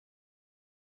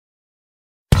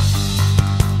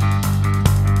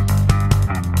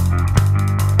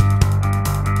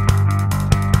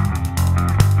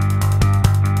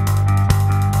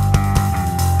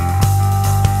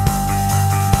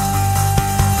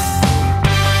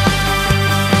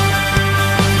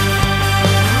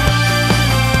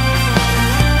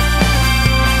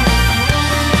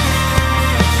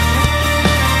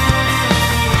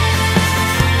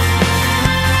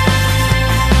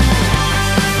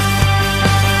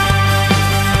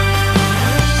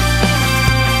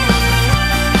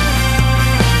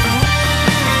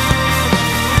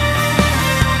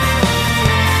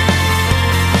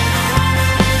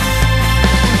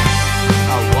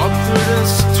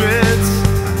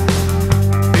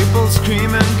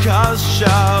and cars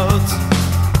shout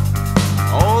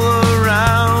all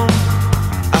around.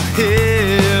 I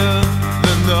hear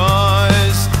the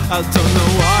noise, I don't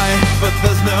know why, but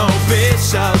there's no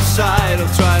peace outside.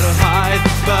 I'll try to hide,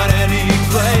 but any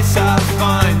place I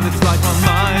find, it's like my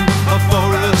mind, a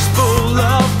forest full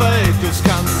of fakers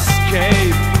can't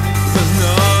escape the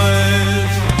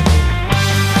noise.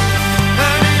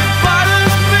 And it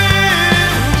bothers me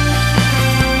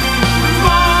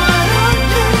more than I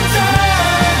can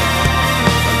take.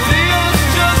 The earth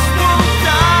just won't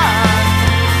die.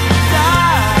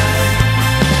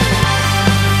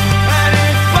 And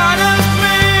it bothers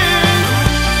me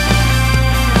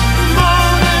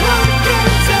more than I can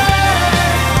take.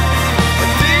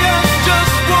 The earth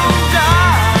just won't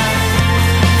die.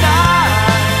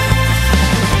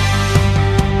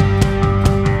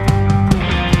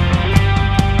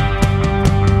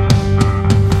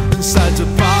 Inside the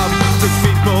pub, the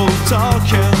people talk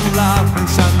and laugh.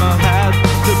 Inside my head,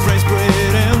 the brains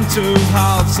split into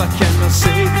halves. I cannot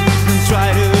see